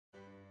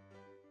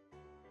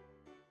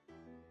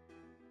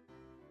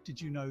Did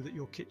you know that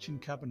your kitchen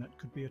cabinet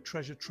could be a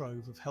treasure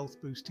trove of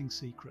health-boosting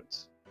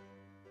secrets?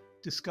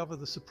 Discover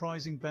the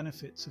surprising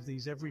benefits of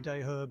these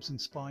everyday herbs and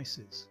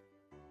spices.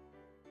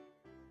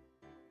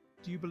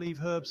 Do you believe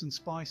herbs and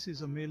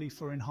spices are merely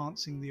for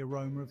enhancing the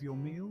aroma of your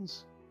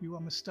meals? You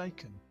are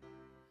mistaken.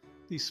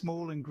 These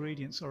small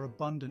ingredients are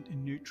abundant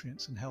in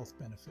nutrients and health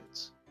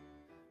benefits.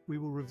 We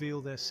will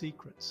reveal their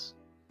secrets,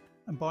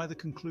 and by the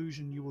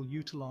conclusion you will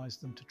utilize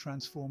them to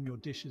transform your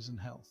dishes and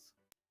health.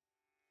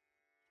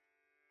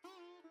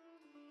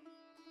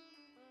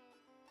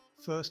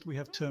 First, we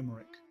have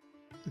turmeric,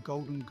 the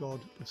golden god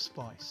of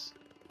spice.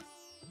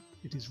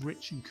 It is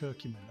rich in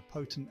curcumin, a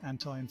potent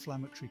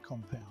anti-inflammatory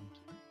compound.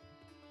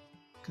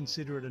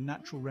 Consider it a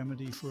natural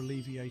remedy for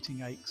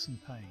alleviating aches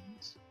and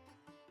pains.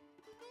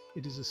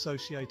 It is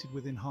associated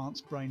with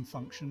enhanced brain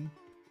function,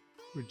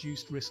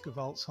 reduced risk of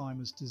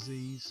Alzheimer's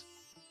disease,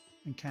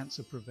 and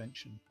cancer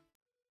prevention.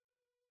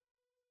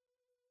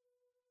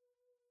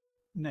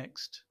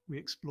 Next, we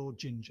explore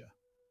ginger,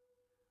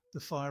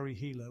 the fiery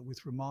healer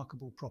with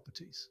remarkable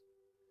properties.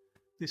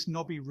 This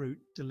knobby root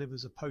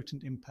delivers a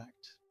potent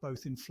impact,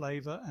 both in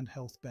flavour and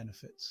health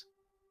benefits.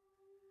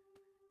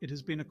 It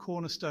has been a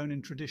cornerstone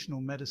in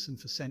traditional medicine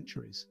for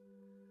centuries,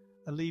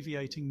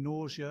 alleviating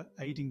nausea,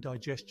 aiding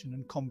digestion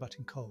and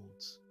combating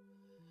colds.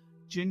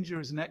 Ginger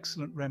is an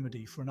excellent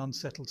remedy for an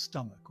unsettled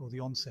stomach or the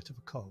onset of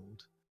a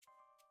cold.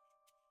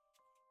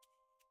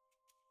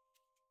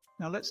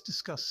 Now let's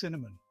discuss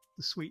cinnamon,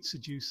 the sweet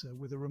seducer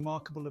with a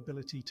remarkable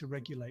ability to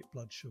regulate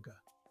blood sugar.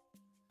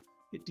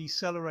 It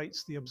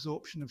decelerates the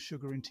absorption of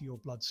sugar into your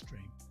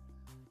bloodstream,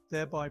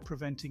 thereby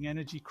preventing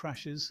energy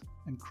crashes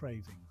and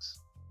cravings.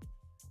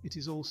 It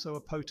is also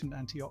a potent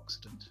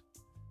antioxidant,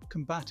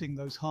 combating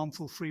those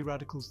harmful free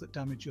radicals that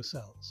damage your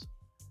cells.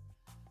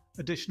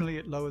 Additionally,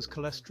 it lowers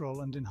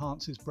cholesterol and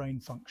enhances brain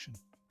function.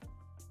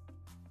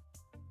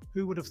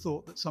 Who would have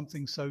thought that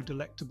something so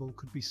delectable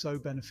could be so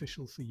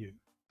beneficial for you?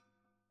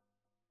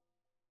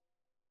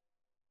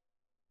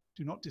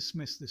 Do not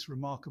dismiss this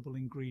remarkable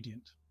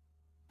ingredient.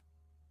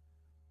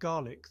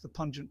 Garlic, the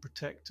pungent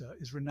protector,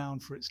 is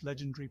renowned for its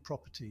legendary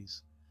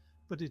properties,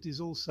 but it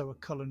is also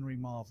a culinary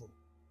marvel.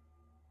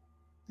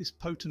 This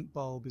potent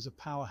bulb is a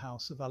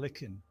powerhouse of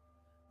allicin,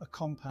 a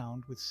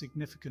compound with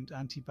significant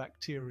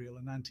antibacterial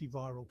and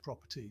antiviral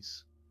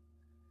properties.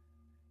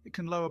 It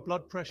can lower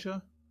blood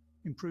pressure,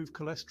 improve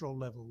cholesterol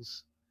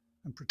levels,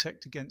 and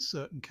protect against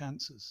certain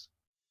cancers.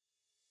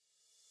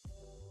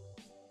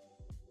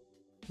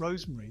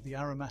 Rosemary, the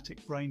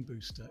aromatic brain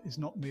booster, is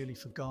not merely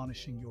for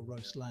garnishing your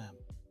roast lamb.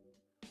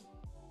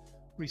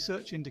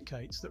 Research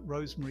indicates that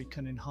rosemary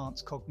can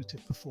enhance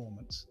cognitive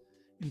performance,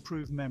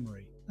 improve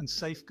memory, and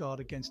safeguard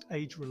against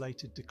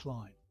age-related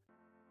decline.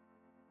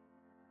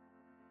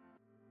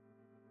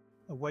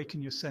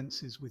 Awaken your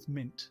senses with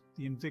mint,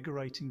 the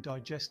invigorating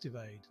digestive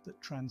aid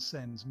that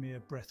transcends mere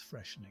breath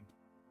freshening.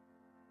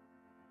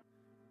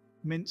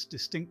 Mint's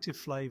distinctive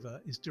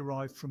flavour is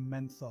derived from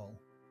menthol,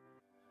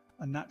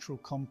 a natural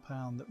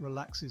compound that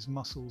relaxes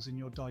muscles in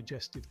your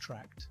digestive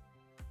tract,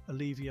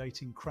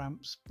 alleviating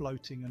cramps,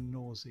 bloating and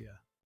nausea.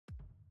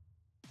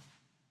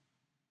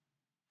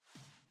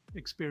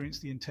 Experience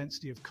the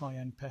intensity of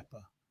cayenne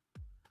pepper,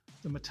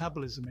 the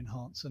metabolism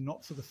enhancer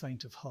not for the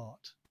faint of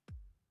heart.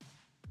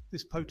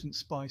 This potent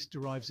spice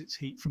derives its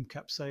heat from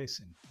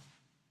capsaicin,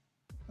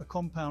 a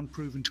compound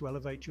proven to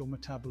elevate your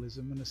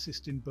metabolism and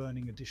assist in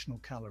burning additional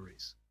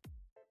calories.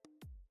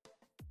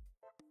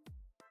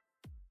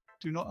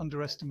 Do not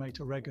underestimate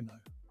oregano,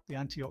 the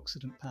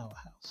antioxidant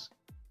powerhouse.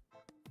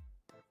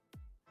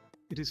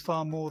 It is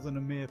far more than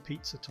a mere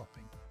pizza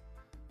topping.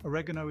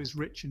 Oregano is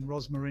rich in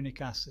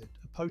rosmarinic acid,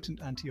 a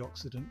potent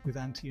antioxidant with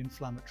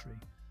anti-inflammatory,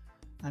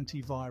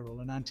 antiviral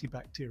and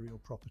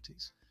antibacterial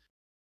properties.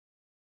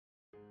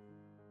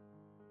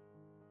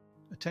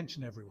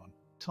 Attention everyone,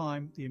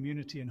 thyme, the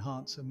immunity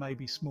enhancer, may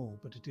be small,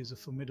 but it is a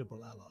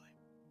formidable ally.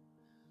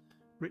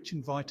 Rich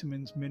in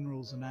vitamins,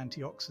 minerals and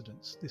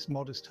antioxidants, this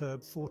modest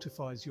herb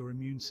fortifies your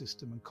immune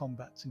system and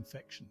combats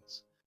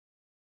infections.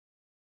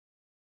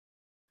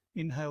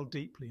 Inhale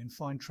deeply and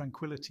find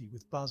tranquility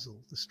with basil,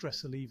 the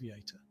stress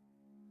alleviator.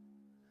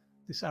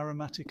 This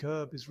aromatic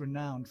herb is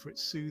renowned for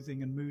its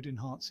soothing and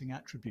mood-enhancing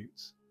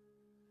attributes,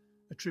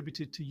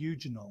 attributed to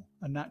eugenol,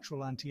 a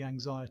natural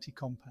anti-anxiety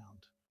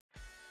compound.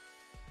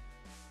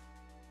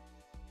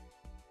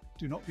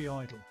 Do not be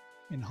idle.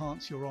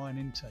 Enhance your iron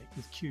intake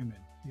with cumin,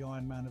 the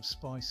Iron Man of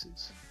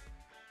spices.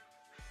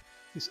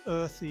 This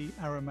earthy,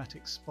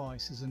 aromatic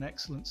spice is an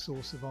excellent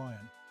source of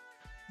iron,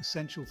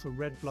 essential for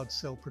red blood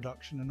cell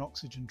production and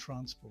oxygen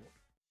transport.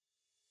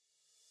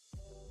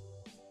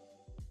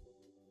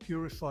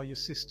 Purify your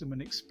system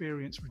and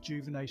experience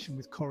rejuvenation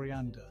with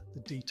coriander, the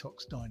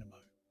detox dynamo.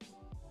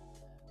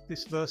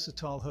 This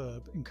versatile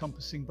herb,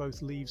 encompassing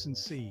both leaves and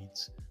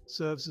seeds,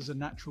 serves as a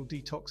natural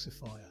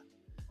detoxifier,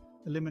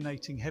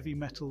 eliminating heavy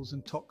metals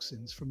and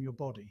toxins from your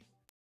body.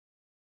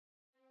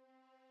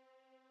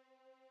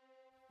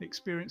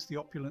 Experience the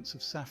opulence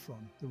of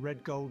saffron, the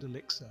red gold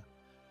elixir,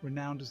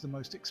 renowned as the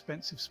most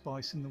expensive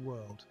spice in the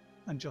world,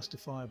 and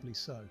justifiably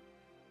so.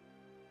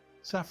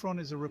 Saffron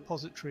is a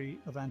repository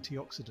of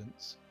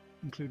antioxidants,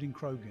 including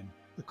crogin,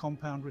 the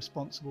compound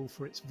responsible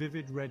for its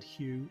vivid red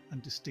hue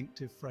and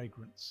distinctive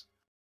fragrance.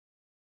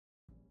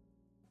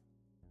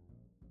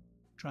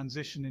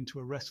 Transition into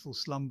a restful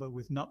slumber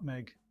with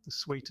nutmeg, the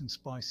sweet and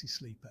spicy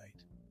sleep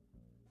aid.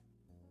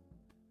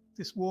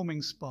 This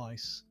warming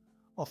spice,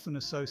 often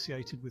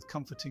associated with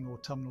comforting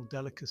autumnal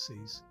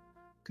delicacies,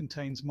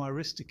 contains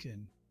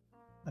myristicin,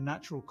 a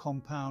natural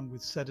compound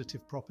with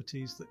sedative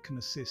properties that can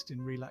assist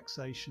in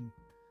relaxation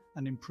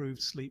and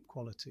improved sleep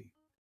quality.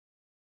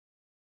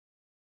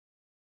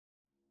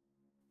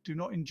 Do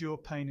not endure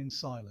pain in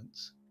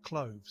silence.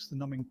 Cloves, the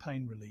numbing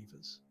pain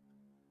relievers,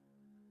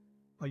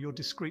 are your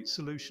discreet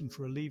solution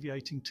for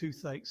alleviating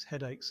toothaches,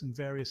 headaches, and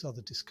various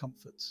other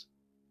discomforts.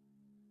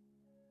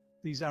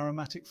 These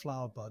aromatic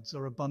flower buds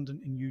are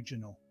abundant in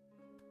eugenol,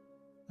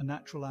 a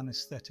natural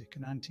anesthetic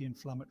and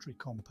anti-inflammatory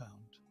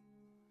compound.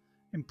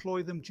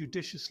 Employ them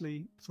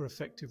judiciously for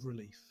effective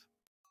relief.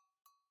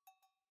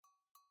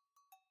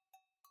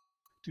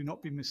 Do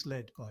not be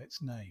misled by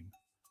its name.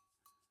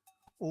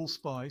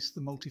 Allspice,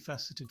 the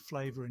multifaceted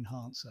flavour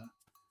enhancer,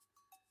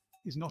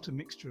 is not a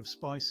mixture of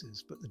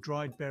spices but the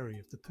dried berry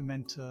of the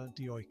Pimenta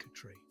dioica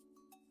tree.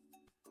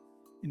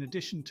 In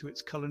addition to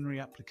its culinary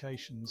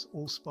applications,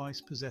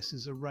 allspice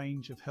possesses a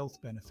range of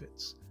health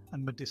benefits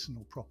and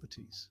medicinal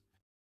properties.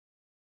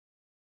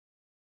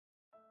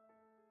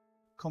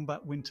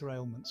 Combat winter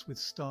ailments with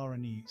star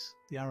anise,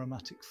 the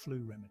aromatic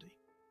flu remedy.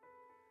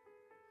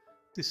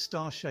 This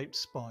star-shaped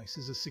spice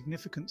is a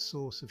significant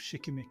source of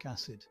shikimic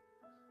acid,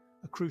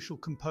 a crucial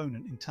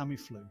component in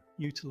Tamiflu,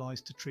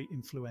 utilised to treat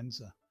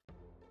influenza.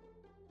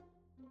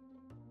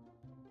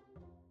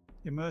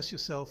 Immerse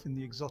yourself in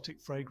the exotic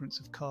fragrance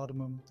of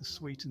cardamom, the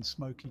sweet and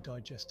smoky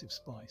digestive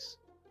spice.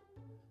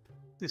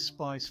 This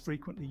spice,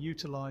 frequently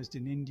utilised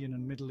in Indian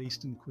and Middle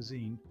Eastern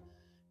cuisine,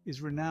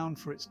 is renowned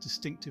for its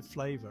distinctive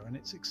flavour and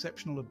its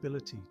exceptional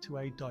ability to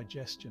aid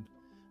digestion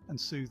and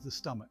soothe the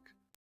stomach.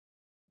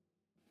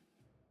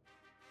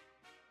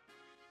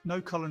 No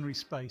culinary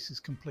space is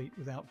complete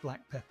without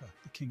black pepper,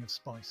 the king of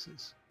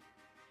spices.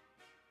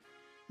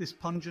 This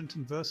pungent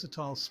and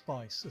versatile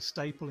spice, a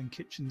staple in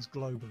kitchens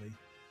globally,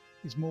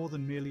 is more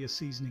than merely a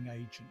seasoning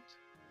agent.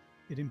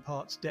 It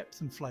imparts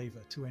depth and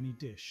flavour to any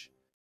dish.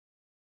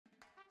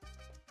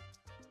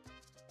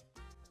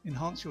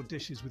 Enhance your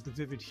dishes with the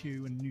vivid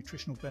hue and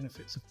nutritional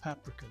benefits of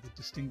paprika, the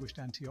distinguished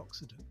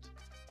antioxidant.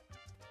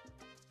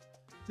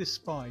 This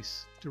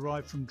spice,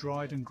 derived from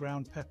dried and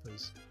ground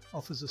peppers,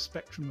 offers a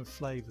spectrum of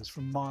flavours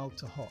from mild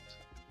to hot,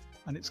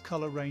 and its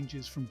colour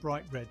ranges from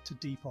bright red to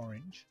deep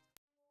orange.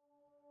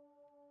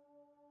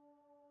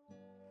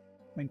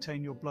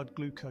 Maintain your blood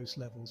glucose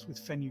levels with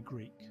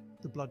fenugreek,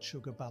 the blood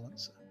sugar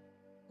balancer.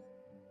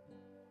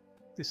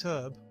 This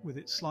herb, with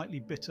its slightly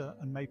bitter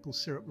and maple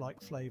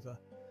syrup-like flavour,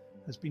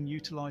 has been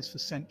utilised for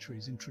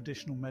centuries in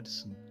traditional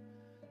medicine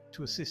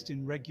to assist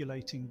in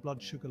regulating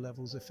blood sugar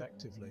levels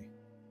effectively.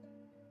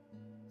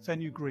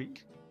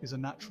 Fenugreek is a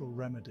natural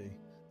remedy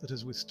that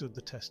has withstood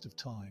the test of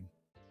time.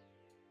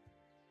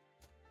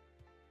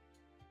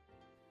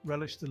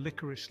 Relish the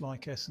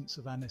licorice-like essence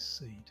of anise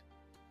seed,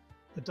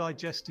 a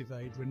digestive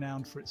aid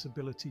renowned for its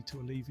ability to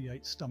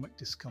alleviate stomach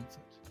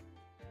discomfort.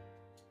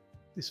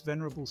 This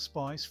venerable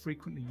spice,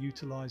 frequently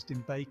utilised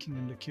in baking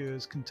and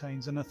liqueurs,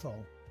 contains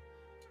anethol,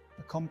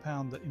 a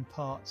compound that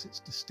imparts its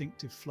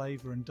distinctive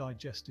flavour and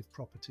digestive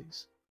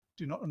properties.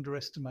 Do not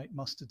underestimate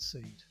mustard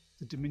seed,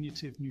 the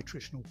diminutive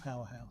nutritional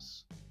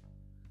powerhouse.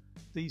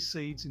 These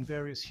seeds in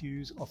various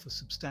hues offer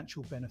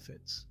substantial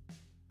benefits,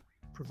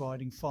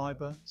 providing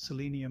fibre,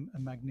 selenium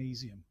and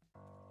magnesium.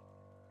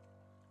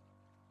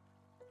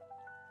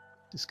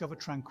 Discover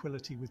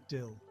tranquility with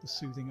dill, the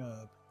soothing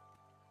herb.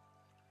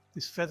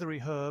 This feathery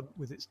herb,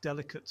 with its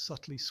delicate,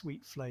 subtly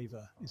sweet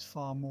flavour, is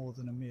far more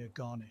than a mere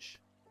garnish.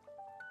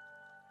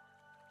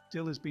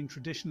 Dill has been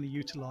traditionally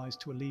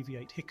utilised to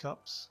alleviate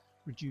hiccups,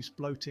 reduce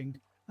bloating,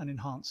 and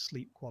enhance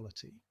sleep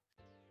quality.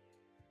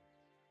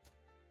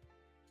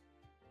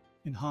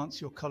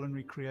 Enhance your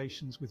culinary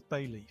creations with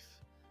bay leaf,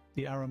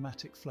 the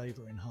aromatic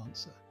flavour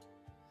enhancer.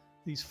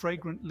 These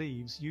fragrant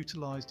leaves,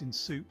 utilised in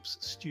soups,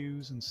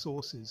 stews, and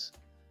sauces,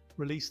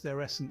 release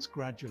their essence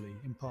gradually,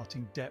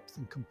 imparting depth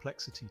and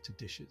complexity to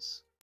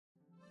dishes.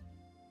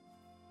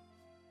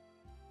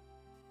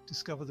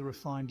 Discover the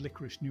refined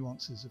licorice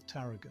nuances of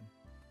tarragon,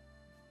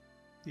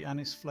 the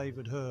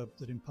anise-flavoured herb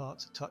that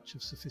imparts a touch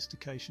of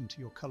sophistication to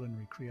your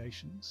culinary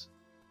creations.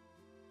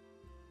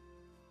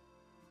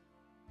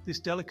 This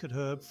delicate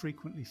herb,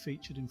 frequently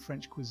featured in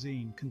French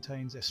cuisine,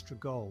 contains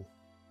estragole,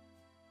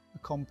 a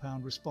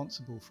compound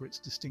responsible for its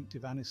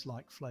distinctive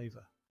anise-like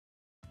flavour.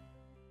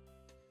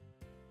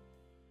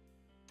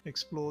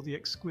 Explore the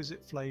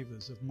exquisite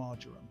flavours of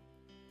marjoram,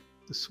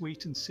 the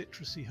sweet and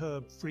citrusy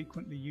herb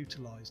frequently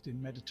utilised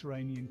in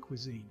Mediterranean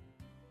cuisine.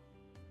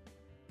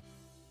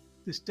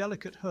 This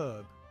delicate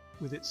herb,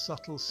 with its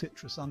subtle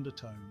citrus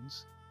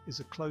undertones, is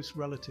a close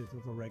relative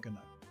of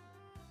oregano,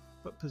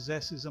 but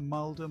possesses a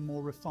milder,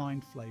 more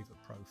refined flavour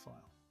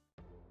profile.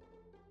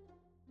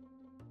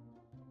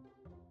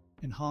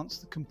 Enhance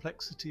the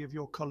complexity of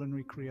your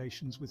culinary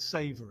creations with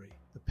savoury,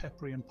 the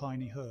peppery and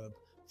piney herb,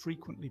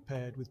 frequently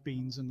paired with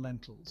beans and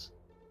lentils.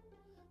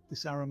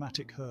 This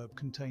aromatic herb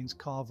contains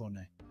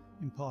carvone,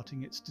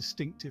 imparting its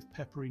distinctive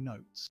peppery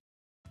notes.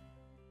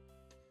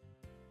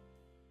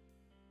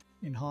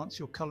 Enhance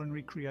your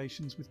culinary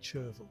creations with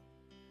chervil,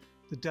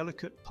 the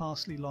delicate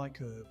parsley-like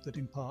herb that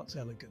imparts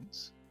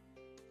elegance.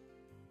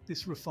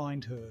 This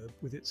refined herb,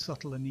 with its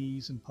subtle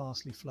anise and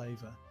parsley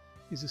flavour,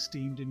 is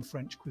esteemed in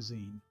French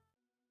cuisine.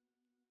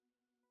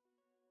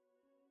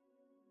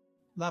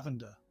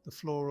 Lavender, the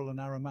floral and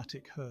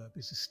aromatic herb,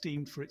 is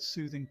esteemed for its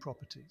soothing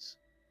properties.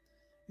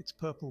 Its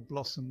purple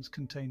blossoms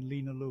contain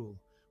linalool,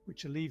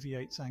 which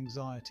alleviates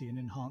anxiety and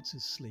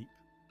enhances sleep.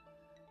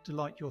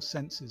 Delight your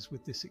senses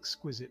with this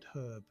exquisite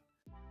herb.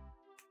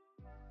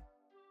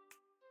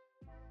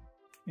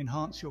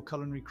 Enhance your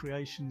culinary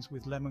creations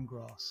with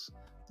lemongrass,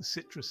 the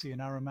citrusy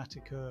and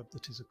aromatic herb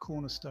that is a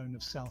cornerstone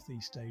of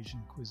Southeast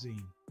Asian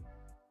cuisine.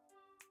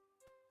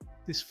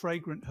 This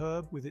fragrant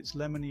herb, with its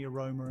lemony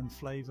aroma and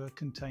flavour,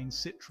 contains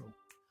citral,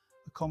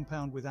 a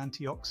compound with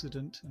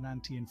antioxidant and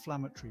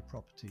anti-inflammatory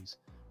properties,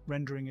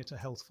 rendering it a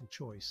healthful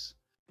choice.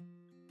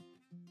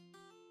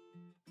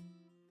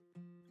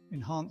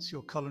 Enhance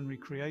your culinary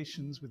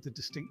creations with the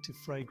distinctive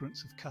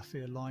fragrance of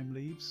kaffir lime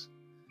leaves,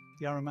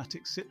 the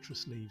aromatic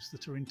citrus leaves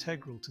that are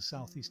integral to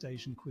Southeast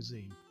Asian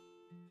cuisine.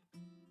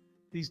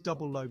 These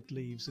double-lobed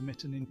leaves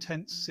emit an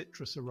intense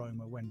citrus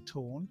aroma when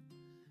torn,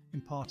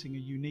 imparting a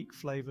unique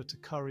flavour to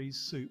curries,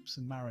 soups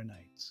and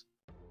marinades.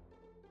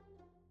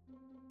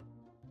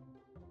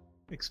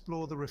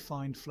 Explore the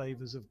refined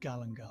flavours of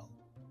galangal,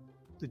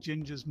 the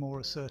ginger's more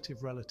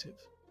assertive relative.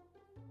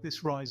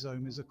 This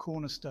rhizome is a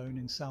cornerstone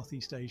in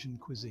Southeast Asian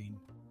cuisine,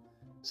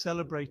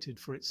 celebrated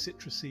for its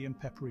citrusy and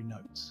peppery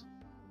notes.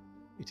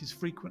 It is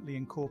frequently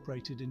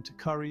incorporated into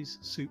curries,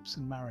 soups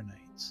and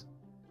marinades,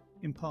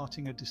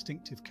 imparting a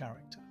distinctive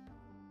character.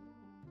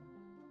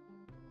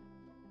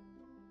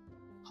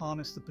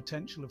 Harness the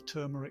potential of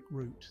turmeric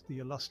root, the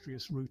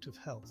illustrious root of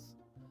health,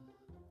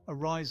 a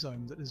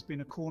rhizome that has been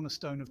a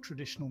cornerstone of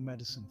traditional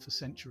medicine for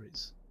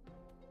centuries.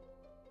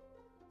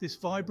 This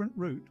vibrant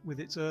root, with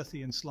its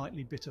earthy and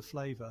slightly bitter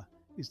flavour,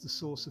 is the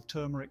source of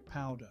turmeric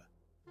powder,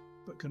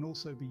 but can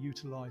also be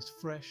utilised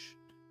fresh,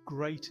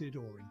 grated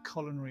or in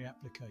culinary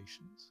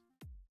applications.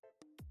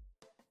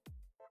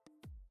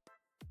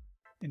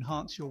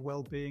 Enhance your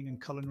well-being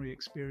and culinary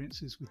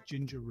experiences with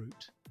ginger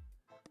root,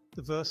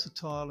 the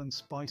versatile and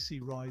spicy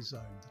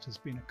rhizome that has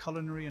been a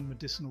culinary and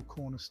medicinal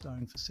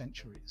cornerstone for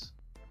centuries.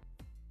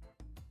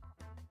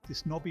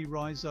 This knobby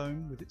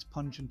rhizome, with its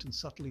pungent and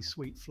subtly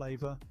sweet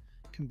flavour,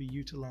 can be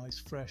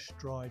utilised fresh,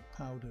 dried,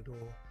 powdered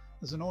or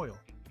as an oil.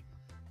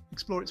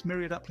 Explore its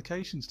myriad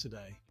applications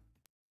today.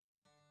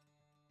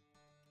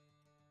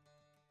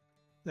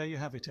 There you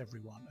have it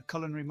everyone, a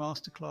culinary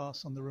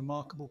masterclass on the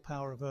remarkable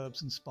power of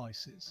herbs and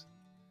spices.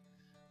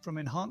 From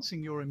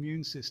enhancing your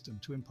immune system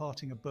to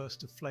imparting a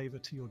burst of flavour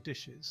to your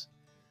dishes,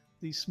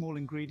 these small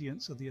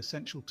ingredients are the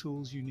essential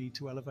tools you need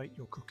to elevate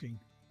your cooking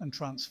and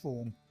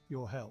transform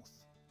your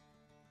health.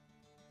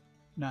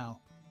 Now,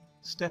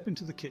 step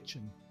into the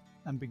kitchen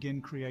and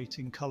begin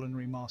creating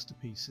culinary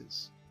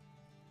masterpieces.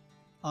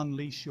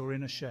 Unleash your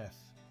inner chef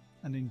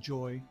and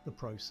enjoy the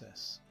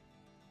process.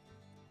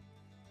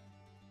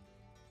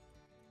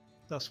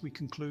 Thus we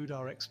conclude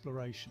our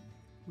exploration.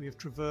 We have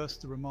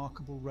traversed the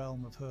remarkable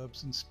realm of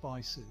herbs and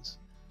spices,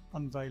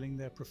 unveiling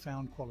their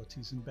profound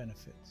qualities and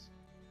benefits.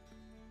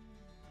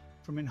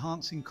 From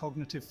enhancing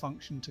cognitive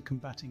function to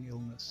combating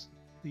illness,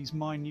 these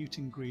minute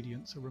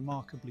ingredients are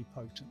remarkably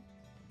potent.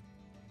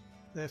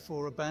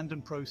 Therefore,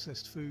 abandon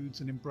processed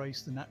foods and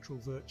embrace the natural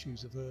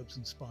virtues of herbs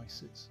and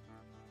spices.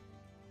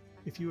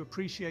 If you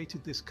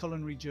appreciated this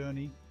culinary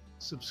journey,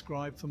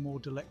 subscribe for more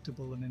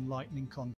delectable and enlightening content.